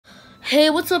Hey,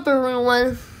 what's up,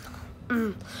 everyone?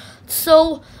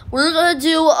 So we're gonna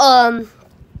do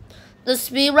the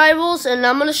Speed Rivals, and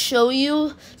I'm gonna show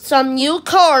you some new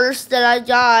cars that I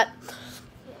got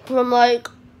from like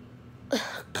a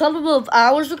couple of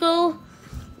hours ago,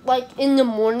 like in the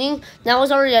morning. Now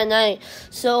it's already at night.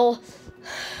 So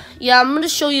yeah, I'm gonna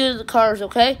show you the cars.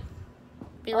 Okay.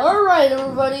 All right,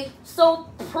 everybody. So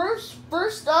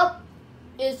first up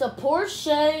is the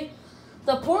Porsche.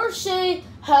 The Porsche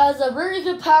has a very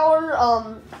good power.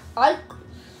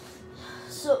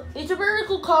 So it's a very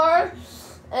cool car,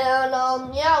 and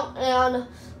and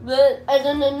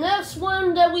then the next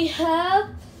one that we have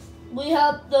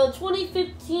the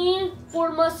 2015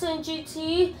 Ford Mustang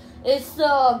GT. It's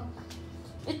kind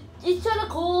of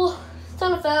cool,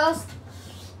 kind of fast,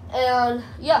 and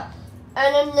yeah.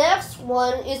 And the next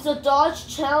one is the Dodge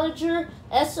Challenger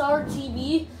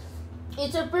SRTB.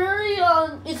 It's a very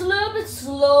it's a little bit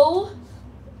slow,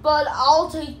 but I'll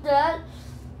take that.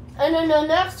 And then the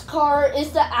next car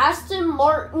is the Aston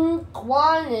Martin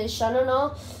Guanish. I don't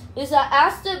know. It's an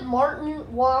Aston Martin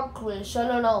Walkish. I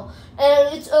don't know.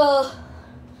 And it's a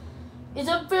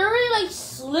very like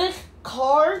slick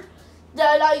car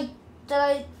that I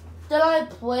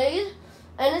played,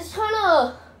 and it's kind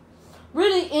of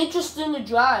really interesting to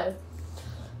drive.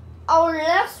 Our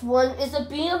next one is a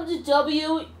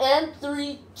BMW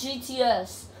M3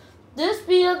 GTS. This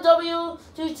BMW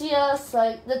GTS,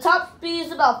 like the top speed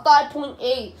is about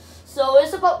 5.8, so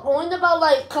it's going about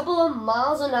like a couple of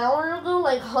miles an hour ago,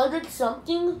 like 100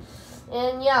 something.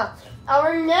 And yeah,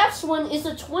 our next one is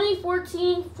a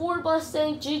 2014 Ford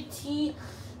Mustang GT.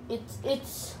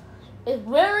 It's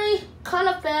very kind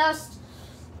of fast,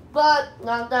 but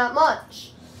not that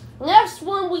much. Next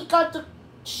one, we got the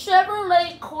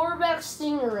Chevrolet Corvette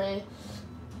Stingray.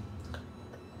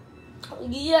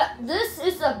 Yeah, this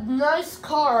is a nice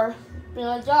car that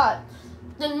I got.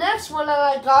 The next one that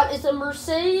I got is a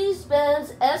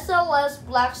Mercedes-Benz SLS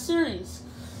Black Series.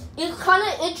 It's kind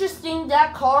of interesting.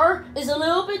 That car is a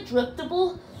little bit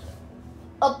driftable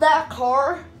of that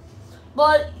car,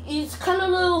 but it's kind of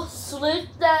a little slick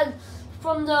that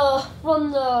from the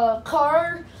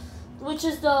car, which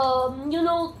is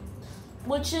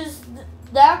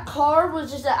that car,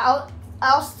 which is the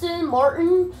Aston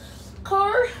Martin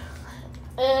car.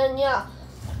 And yeah,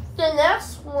 the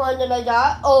next one that I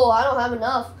got, I don't have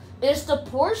enough, is the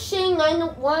Porsche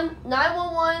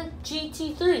 911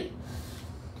 GT3.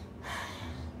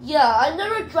 Yeah, I've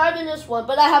never driven this one,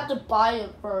 but I have to buy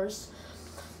it first.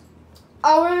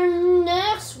 Our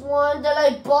next one that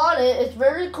I bought it's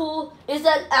very cool, is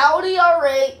that Audi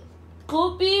R8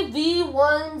 Coupe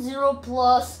V10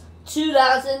 Plus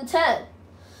 2010.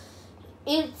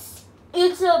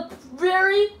 It's a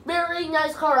very, very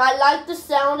nice car. I like the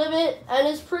sound of it, and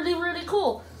it's really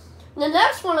cool. The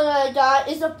next one that I got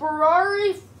is a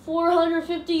Ferrari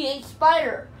 458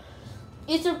 Spider.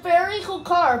 It's a very cool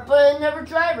car, but I never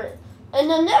drive it. And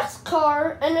the next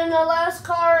car, and then the last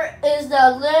car, is the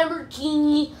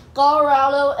Lamborghini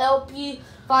Gallardo LP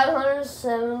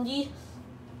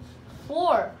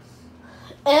 574.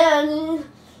 And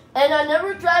I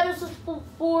never drive this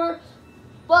before,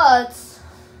 but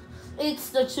it's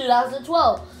the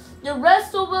 2012. The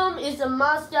rest of them is a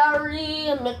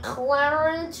Maserati, a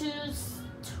McLaren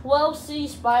 212C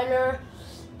Spider,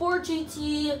 Ford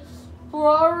GT,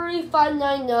 Ferrari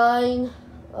 599,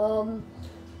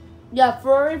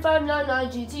 Ferrari 599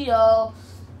 GTO,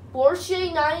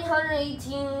 Porsche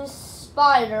 918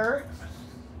 Spider,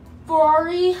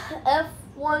 Ferrari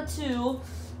F12,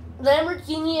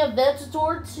 Lamborghini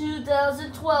Aventador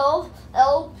 2012,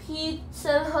 LP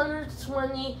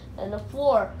 720, and a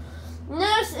 4.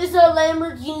 Next is a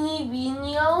Lamborghini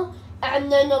Venio,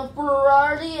 and then a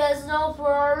Ferrari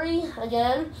Ferrari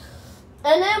again.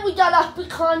 And then we got a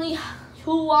Pagani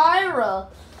Huayra.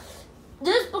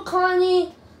 This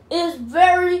Pagani is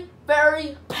very,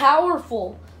 very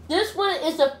powerful. This one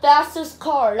is the fastest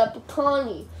car, the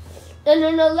Pagani. And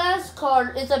then the last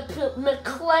card is a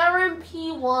McLaren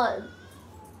P1.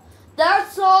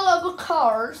 That's all of the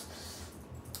cars.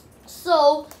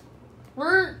 So,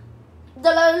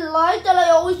 that I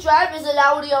always drive is an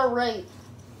Audi R8.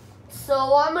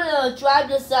 So I'm gonna drive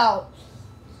this out.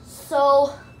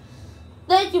 So,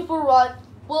 thank you for watching.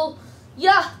 Well,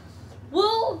 yeah,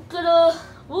 we'll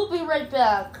be right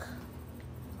back.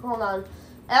 Hold on.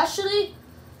 Actually,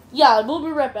 yeah, we'll be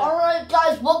right back. All right,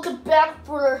 guys, welcome back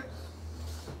for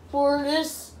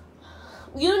this.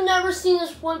 You've never seen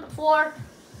this one before,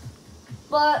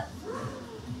 but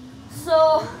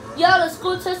so yeah, let's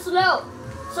go test it out.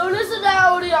 So this is the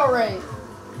Audi R8.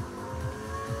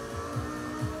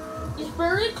 It's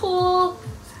very cool.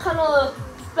 It's kind of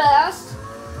fast,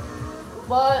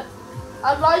 but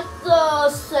I like the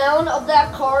sound of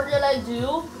that car that I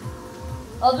do,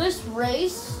 of this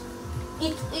race.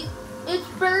 It's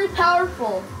very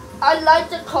powerful. I like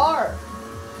the car,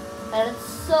 and it's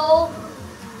so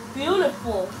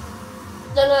beautiful.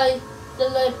 Then I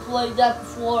played that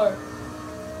before.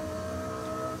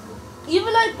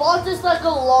 Even I bought this like a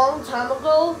long time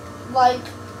ago. Like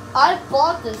I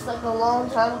bought this like a long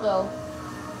time ago.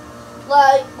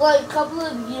 Like a couple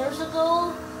of years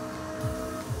ago.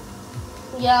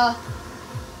 Yeah.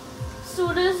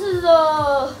 So this is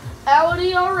a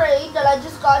Audi R8 that I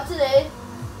just got today.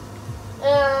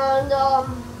 And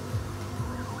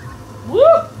woo!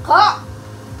 Cop!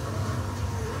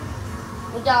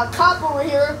 We got a cop over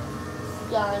here.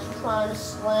 This guy's trying to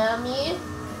slam me.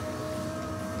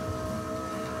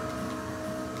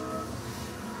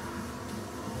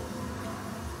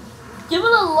 Give it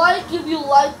a like if you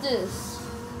like this.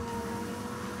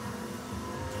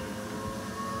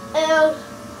 And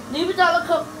leave it down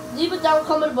a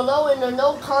comment below in the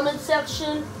no comment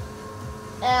section.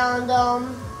 And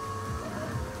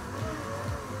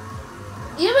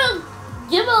give it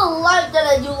a like that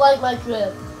I do like my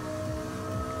trip.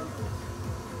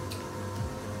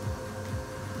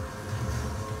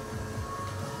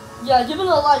 Yeah, give it a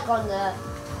like on that.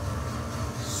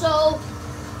 So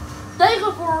thank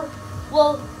you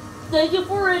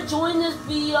for enjoying this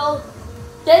video.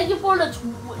 Thank you for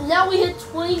now we hit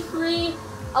 23.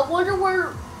 I wonder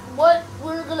what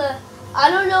we're gonna.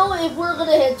 I don't know if we're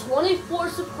gonna hit 24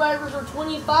 subscribers or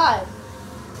 25.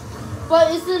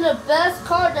 But it's in the best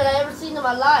car that I ever seen in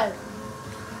my life.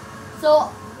 So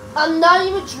I'm not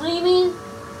even dreaming.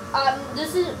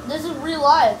 This is real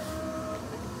life.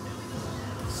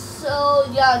 So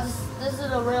yeah, this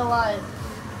is a real life.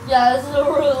 Yeah, this is a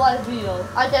real life video.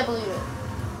 I can't believe it.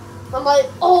 I'm like,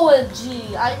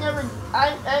 OMG! I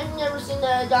never seen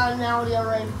that I got an Audi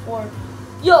R8 before.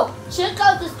 Yo, check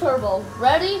out this turbo.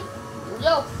 Ready?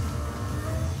 Yo.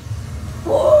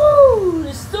 Woo!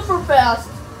 It's super fast.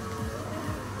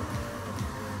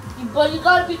 But you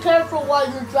gotta be careful while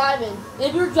you're driving.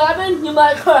 If you're driving, you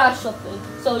might crash something.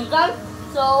 So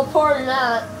pardon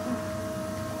that.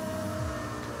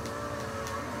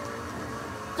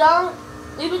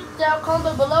 Leave it down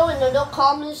comment below in the no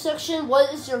comment section.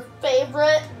 What is your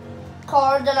favorite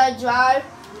car that I drive,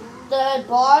 that I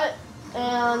bought?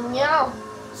 And yeah,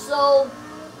 so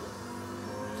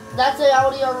that's it.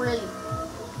 Audi R8.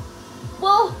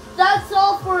 Well, that's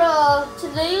all for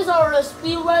today's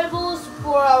Speed Rivals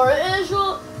for our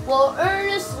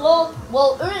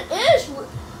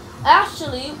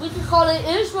actually we can call it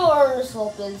Israel Ernest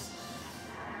Lopez.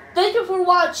 Thank you for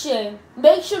watching.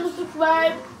 Make sure to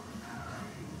subscribe.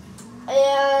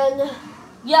 And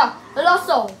yeah, and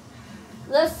also,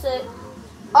 let's say,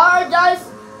 alright guys,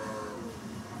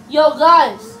 yo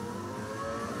guys,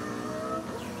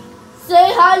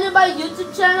 say hi to my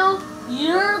YouTube channel.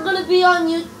 You're gonna be on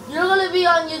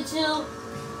YouTube,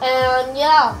 and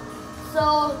yeah,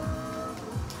 so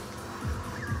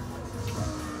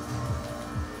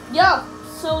yeah,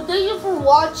 so thank you for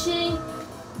watching.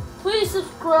 Please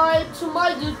subscribe to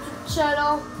my YouTube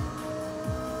channel,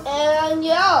 and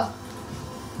yeah.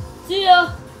 See ya!